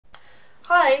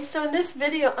Hi, so in this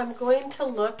video I'm going to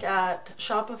look at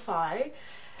Shopify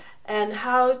and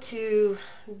how to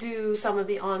do some of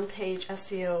the on-page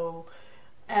SEO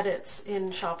edits in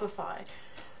Shopify.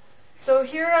 So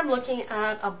here I'm looking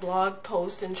at a blog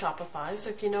post in Shopify.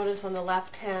 So if you notice on the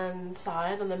left-hand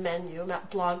side on the menu, I'm at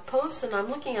blog posts, and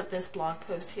I'm looking at this blog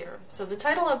post here. So the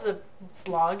title of the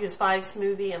blog is 5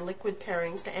 smoothie and liquid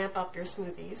pairings to amp up your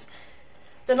smoothies.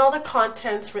 Then all the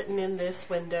content's written in this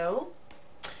window.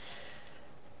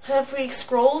 If we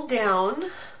scroll down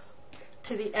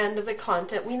to the end of the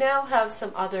content, we now have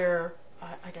some other,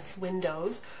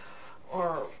 windows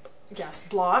or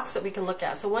blocks that we can look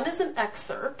at. So one is an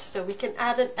excerpt, so we can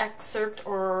add an excerpt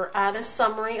or add a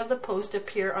summary of the post to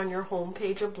appear on your home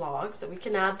page or blog, so we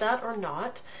can add that or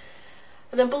not.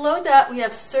 And then below that we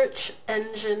have search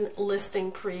engine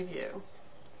listing preview.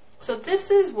 So this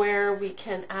is where we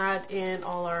can add in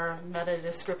all our meta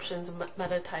descriptions,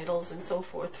 meta titles, and so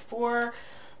forth for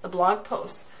the blog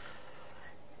post.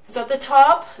 So at the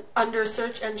top, under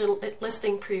search engine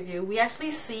listing preview, we actually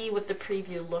see what the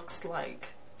preview looks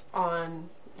like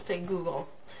on, say, Google.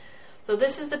 So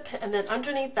this is and then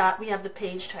underneath that we have the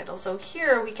page title. So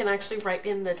here we can actually write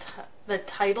in the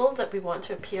title that we want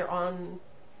to appear on,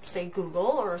 say, Google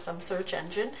or some search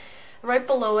engine. Right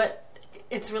below it,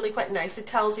 it's really quite nice. It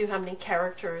tells you how many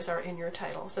characters are in your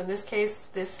title. So in this case,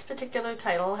 this particular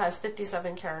title has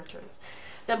 57 characters.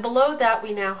 Then below that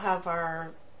we now have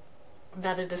our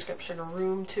meta description, or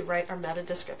room to write our meta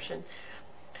description.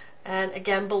 And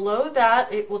again, below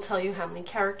that it will tell you how many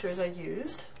characters are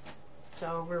used.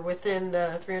 So we're within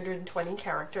the 320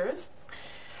 characters.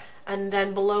 And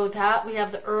then below that we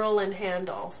have the URL and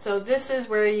handle. So this is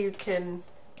where you can,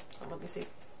 let me see,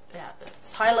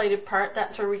 this highlighted part,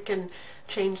 that's where we can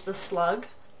change the slug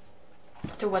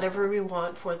to whatever we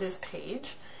want for this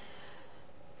page.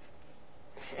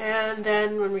 And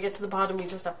then when we get to the bottom, we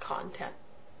just have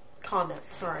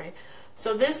comments.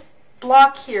 So this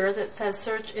block here that says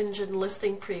search engine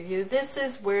listing preview, this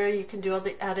is where you can do all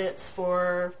the edits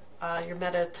for your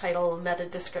meta title, meta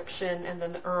description, and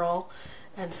then the URL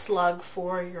and slug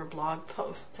for your blog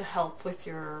post to help with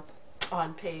your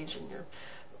on-page and your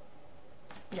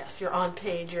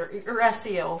on-page, your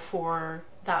SEO for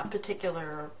that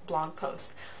particular blog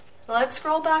post. Now let's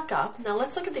scroll back up. Now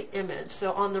let's look at the image.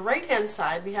 So on the right-hand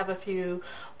side, we have a few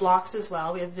blocks as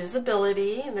well. We have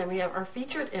visibility, and then we have our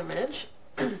featured image.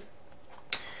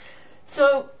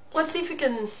 So let's see if we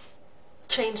can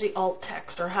change the alt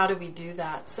text, or how do we do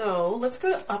that? So let's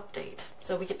go to update.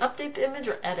 So we can update the image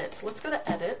or edit. So let's go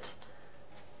to edit.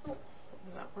 Oh,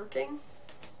 is that working?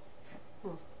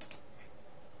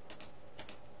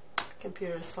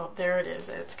 Computer is slow. There it is.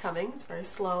 It's coming. It's very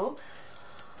slow.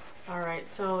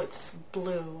 Alright, so it's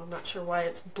blue. I'm not sure why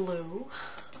it's blue.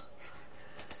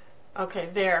 Okay,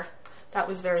 there. That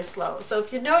was very slow. So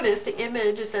if you notice, the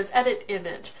image, it says edit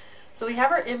image. So we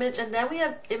have our image, and then we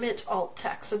have image alt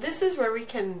text. So this is where we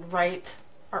can write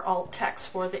our alt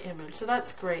text for the image. So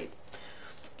that's great.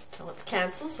 So let's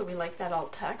cancel. So we like that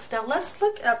alt text. Now let's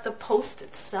look at the post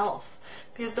itself,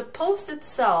 because the post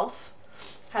itself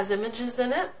has images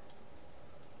in it,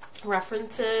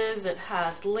 references, it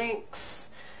has links,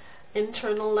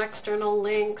 internal and external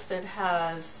links, it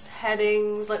has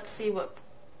headings. Let's see what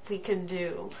we can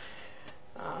do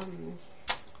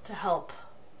to help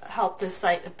this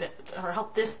site a bit, or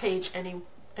help this page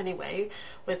anyway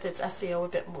with its SEO a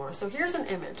bit more. So here's an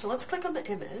image. So let's click on the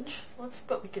image. Let's see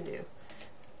what we can do.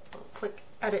 We'll click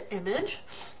edit image,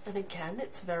 and again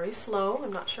it's very slow.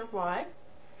 I'm not sure why.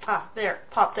 There, it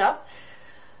popped up.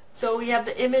 So we have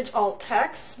the image alt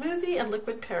text, smoothie and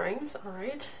liquid pairings. All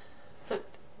right.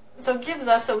 So it gives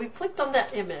us, so we clicked on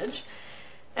that image,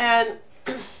 and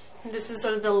this is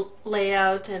sort of the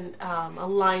layout and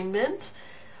alignment.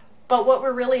 But what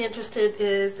we're really interested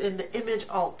is in the image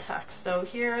alt text. So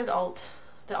here the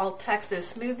alt text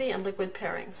is smoothie and liquid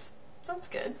pairings. So that's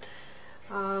good.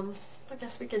 I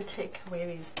guess we can take away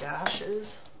these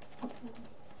dashes.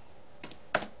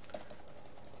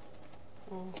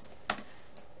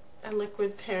 And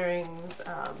liquid pairings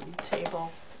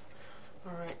table.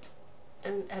 All right.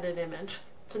 And edit image.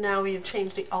 So now we've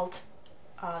changed the alt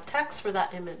text for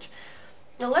that image.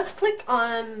 Now let's click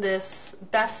on this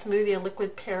best smoothie and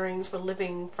liquid pairings for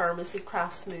living pharmacy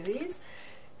craft smoothies,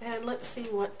 and let's see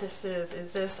what this is.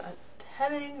 Is this a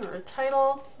heading or a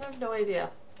title? I have no idea.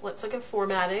 Let's look at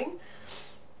formatting,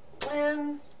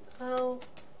 and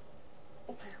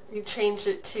we changed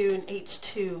it to an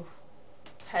H2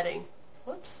 heading.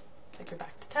 Whoops. Take it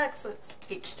back to text. That's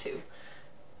H2.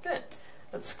 Good.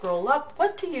 Let's scroll up.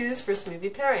 What to use for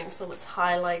smoothie pairing. So let's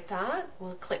highlight that.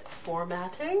 We'll click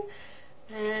formatting,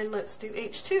 and let's do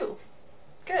H2.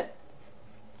 Good.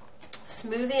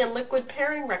 Smoothie and liquid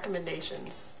pairing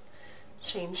recommendations.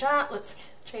 Change that. Let's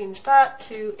change that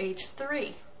to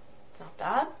H3. Not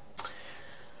bad.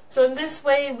 So in this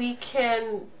way we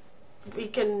can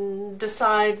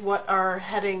decide what our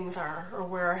headings are, or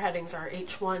where our headings are,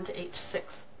 H1 to H6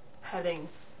 heading.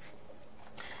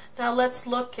 Now let's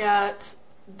look at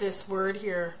this word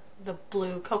here, the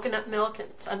blue coconut milk.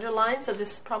 It's underlined, so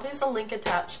this probably has a link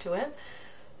attached to it.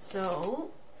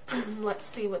 So let's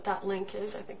see what that link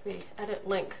is. I think we edit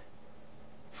link.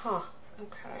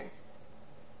 Okay.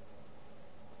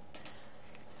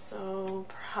 So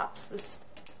perhaps this,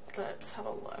 let's have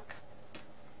a look.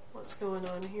 What's going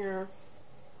on here?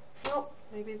 Nope,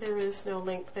 maybe there is no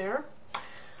link there.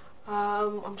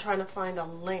 I'm trying to find a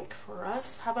link for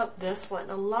us. How about this one?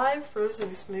 Alive frozen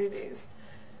smoothies.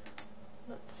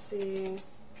 Let's see.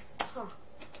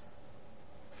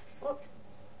 Whoop.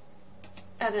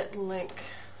 Edit link.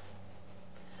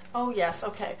 Oh yes,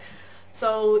 okay.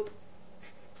 So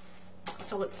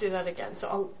let's do that again.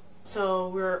 So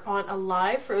we're on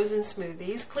Alive frozen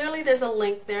smoothies. Clearly there's a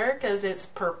link there because it's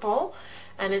purple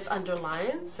and it's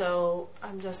underlined. So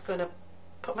I'm just going to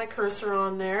put my cursor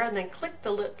on there and then click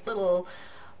the little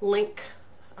link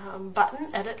button,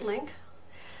 edit link.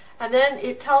 And then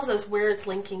it tells us where it's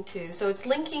linking to. So it's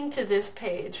linking to this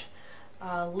page,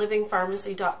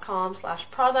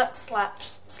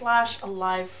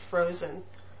 livingpharmacy.com/product/alive frozen.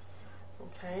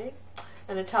 Okay.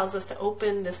 And it tells us to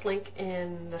open this link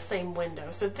in the same window.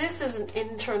 So this is an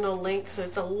internal link, so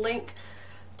it's a link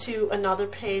to another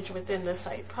page within the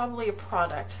site, probably a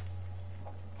product.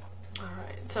 All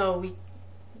right, so we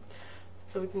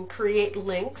can create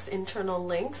links, internal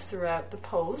links throughout the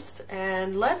post.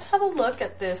 And let's have a look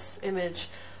at this image,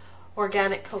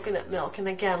 organic coconut milk. And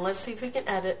again, let's see if we can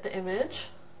edit the image.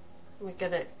 We're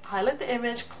going to highlight the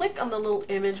image, click on the little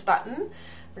image button.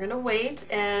 We're going to wait,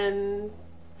 and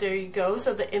there you go.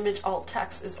 So the image alt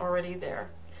text is already there.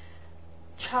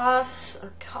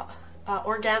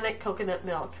 Organic coconut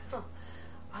milk.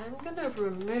 I'm going to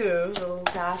remove the little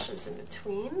dashes in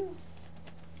between.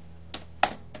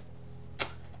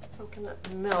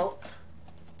 Coconut milk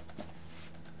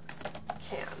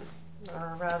can,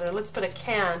 or rather, let's put a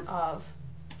can of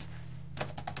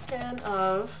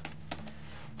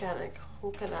organic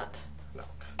coconut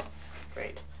milk.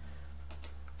 Great.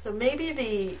 So maybe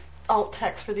the alt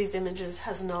text for these images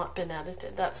has not been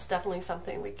edited. That's definitely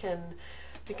something we can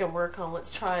work on.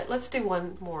 Let's try it. Let's do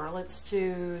one more. Let's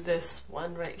do this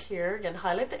one right here. Again,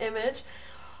 highlight the image.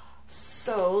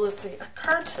 So let's see, a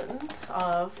carton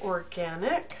of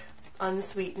organic,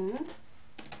 unsweetened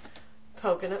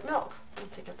coconut milk. I'll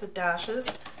take out the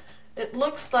dashes. It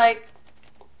looks like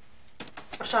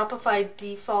Shopify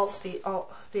defaults the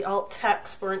alt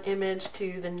text for an image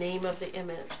to the name of the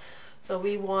image. So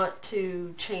we want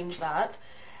to change that.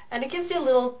 And it gives you a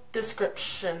little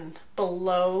description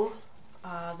below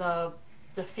the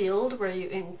field where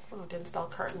you, didn't spell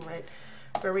carton right,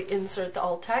 where we insert the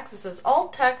alt text. It says,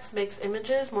 alt text makes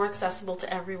images more accessible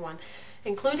to everyone,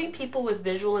 including people with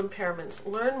visual impairments.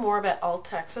 Learn more about alt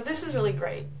text. So this is really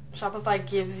great. Shopify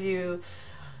gives you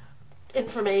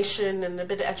information and a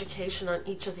bit of education on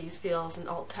each of these fields and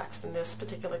alt text in this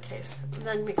particular case. And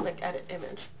then we click edit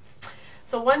image.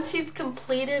 So once you've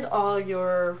completed all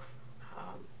your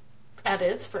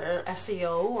edits for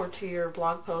SEO or to your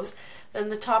blog post, then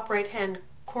the top right hand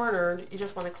corner you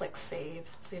just want to click save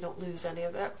so you don't lose any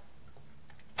of it.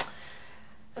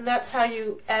 And that's how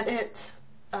you edit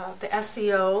the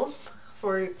SEO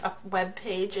for a web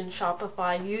page in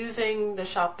Shopify using the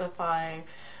Shopify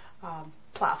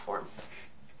platform.